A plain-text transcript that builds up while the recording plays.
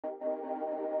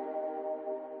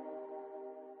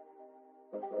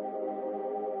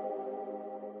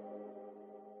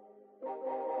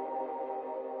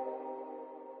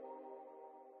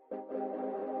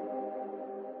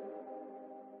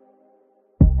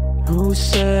Who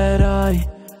said I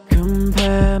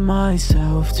compare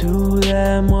myself to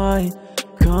them? Why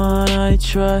can't I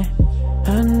try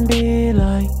and be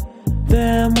like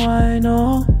them? Why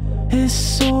not?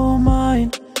 It's all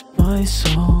mine, my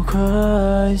soul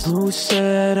cries. Who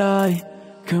said I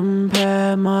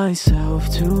compare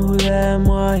myself to them?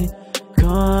 Why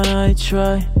can't I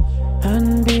try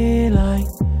and be like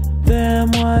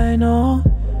them? Why not?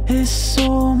 It's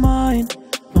all mine,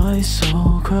 my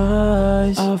soul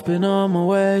cries. I've been on my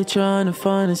way trying to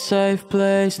find a safe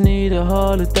place. Need a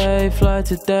holiday, fly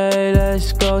today,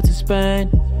 let's go to Spain.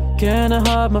 Can I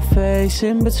hide my face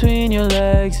in between your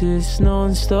legs? It's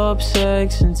non-stop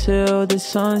sex until the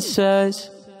sun sets.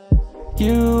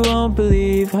 You won't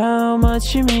believe how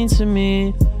much you mean to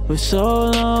me. We're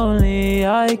so lonely,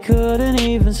 I couldn't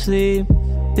even sleep.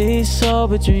 These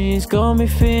sober dreams got me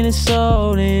feeling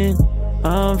so lean.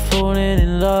 I'm falling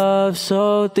in love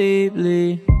so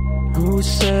deeply. Who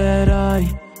said I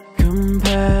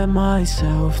compare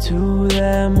myself to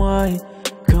them? Why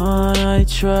can't I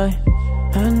try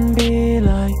and be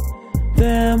like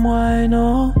them? Why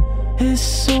not?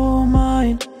 It's all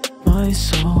mine, my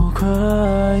soul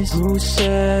cries. Who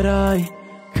said I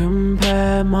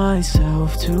compare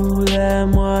myself to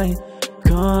them? Why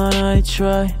can't I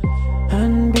try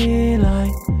and be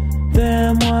like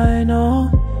them? Why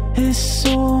not? It's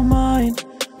all mine,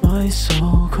 my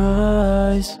soul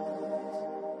cries.